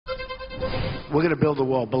We're going to build a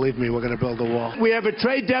wall. Believe me, we're going to build a wall. We have a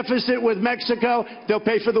trade deficit with Mexico. They'll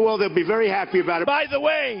pay for the wall. They'll be very happy about it. By the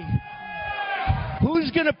way,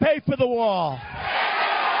 who's going to pay for the wall?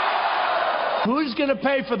 Who's going to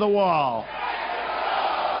pay for the wall?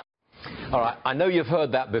 All right, I know you've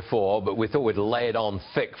heard that before, but we thought we'd lay it on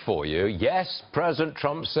thick for you. Yes, President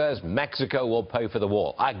Trump says Mexico will pay for the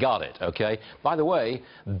wall. I got it, okay? By the way,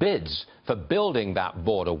 bids for building that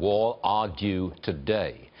border wall are due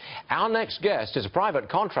today. Our next guest is a private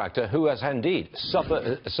contractor who has indeed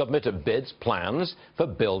submitted bids, plans for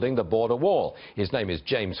building the border wall. His name is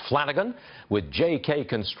James Flanagan with JK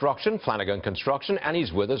Construction, Flanagan Construction, and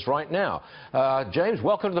he's with us right now. James,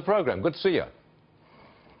 welcome to the program. Good to see you.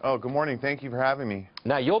 Oh, good morning. Thank you for having me.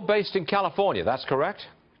 Now, you're based in California, that's correct?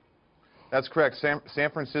 That's correct. San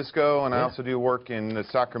Francisco, and I also do work in the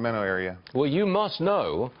Sacramento area. Well, you must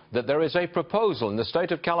know that there is a proposal in the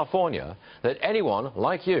state of California that anyone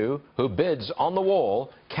like you who bids on the wall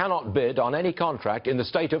cannot bid on any contract in the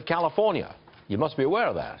state of California. You must be aware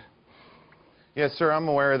of that. Yes, sir, I'm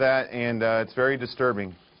aware of that, and it's very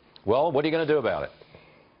disturbing. Well, what are you going to do about it?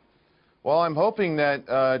 Well, I'm hoping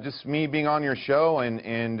that just me being on your show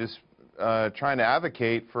and just trying to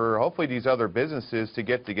advocate for hopefully these other businesses to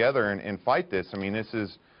get together and fight this. I mean, this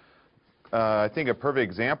is, I think, a perfect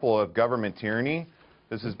example of government tyranny.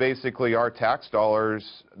 This is basically our tax dollars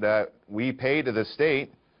that we pay to the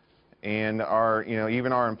state, and our,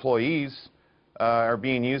 even our employees are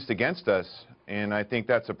being used against us. And I think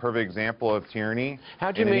that's a perfect example of tyranny.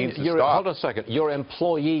 How do you mean? Hold on a second. Your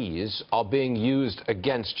employees are being used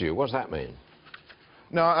against you. What does that mean?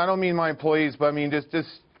 No, I don't mean my employees, but I mean just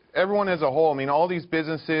everyone as a whole. I mean, all these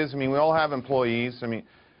businesses. I mean, we all have employees. I mean,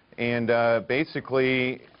 and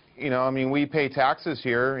basically, I mean, we pay taxes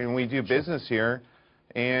here and we do business here,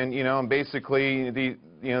 and and basically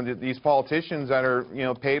these politicians that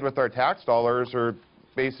are paid with our tax dollars are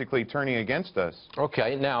basically turning against us.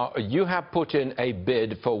 Okay, now you have put in a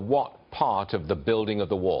bid for what part of the building of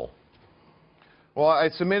the wall? Well, I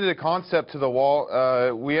submitted a concept to the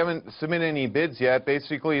wall. We haven't submitted any bids yet.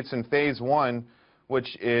 Basically, it's in phase 1,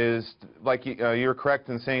 which is, like you're correct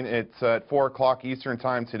in saying, it's at 4 o'clock Eastern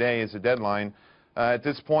time today is the deadline. At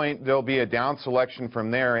this point, there'll be a down selection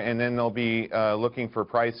from there, and then they'll be looking for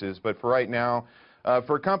prices. But for right now,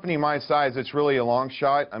 for a company my size, it's really a long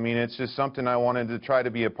shot. I mean, it's just something I wanted to try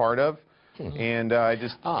to be a part of, and I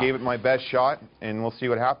just gave it my best shot, and we'll see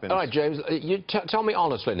what happens. All right, James, tell me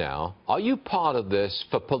honestly now, are you part of this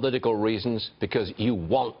for political reasons, because you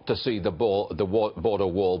want to see the border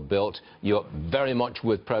wall built? You're very much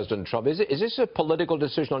with President Trump. Is this a political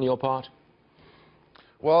decision on your part?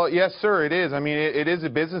 Well, yes, sir, it is. I mean, it is a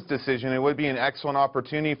business decision. It would be an excellent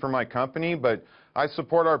opportunity for my company, but I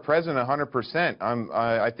support our president 100%.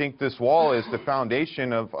 I think this wall is the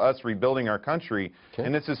foundation of us rebuilding our country,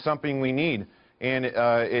 and this is something we need. And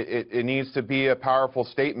it needs to be a powerful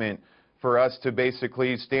statement for us to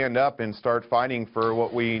basically stand up and start fighting for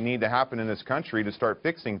what we need to happen in this country to start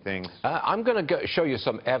fixing things. I'm going to show you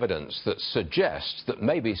some evidence that suggests that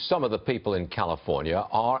maybe some of the people in California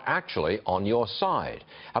are actually on your side.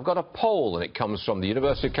 I've got a poll, and it comes from the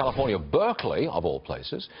University of California, Berkeley, of all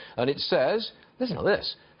places, and it says, listen to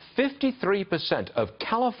this, 53% of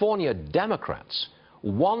California Democrats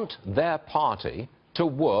want their party to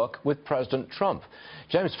work with President Trump.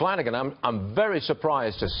 James Flanagan, I'm very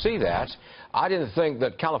surprised to see that. I didn't think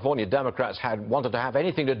that California Democrats had wanted to have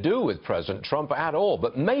anything to do with President Trump at all,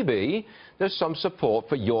 but maybe there's some support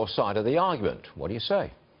for your side of the argument. What do you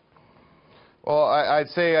say? Well, I'd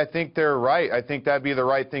say I think they're right. I think that'd be the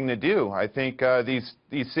right thing to do. I think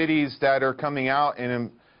these cities that are coming out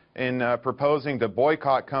and proposing to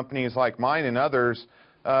boycott companies like mine and others,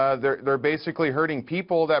 they're basically hurting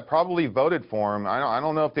people that probably voted for them. I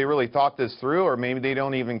don't know if they really thought this through, or maybe they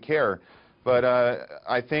don't even care. But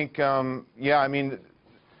I think, yeah, I mean,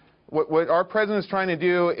 what our president's trying to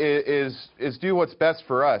do is do what's best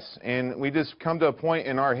for us. And we just come to a point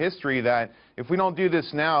in our history that if we don't do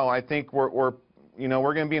this now, I think we're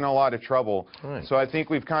going to be in a lot of trouble. Right. So I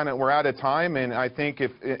think we're out of time, and I think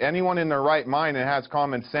if anyone in their right mind and has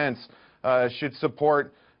common sense should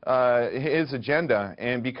support his agenda,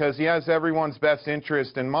 and because he has everyone's best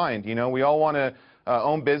interest in mind. We all want to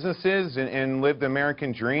own businesses and live the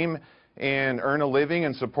American dream and earn a living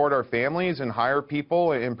and support our families and hire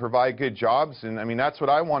people and provide good jobs. And I mean, that's what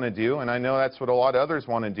I want to do, and I know that's what a lot of others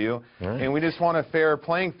want to do. Right. And we just want a fair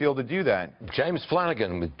playing field to do that. James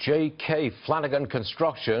Flanagan with JK Flanagan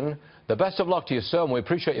Construction. The best of luck to you, sir, and we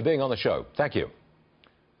appreciate you being on the show. Thank you.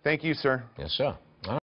 Thank you, sir. Yes, sir.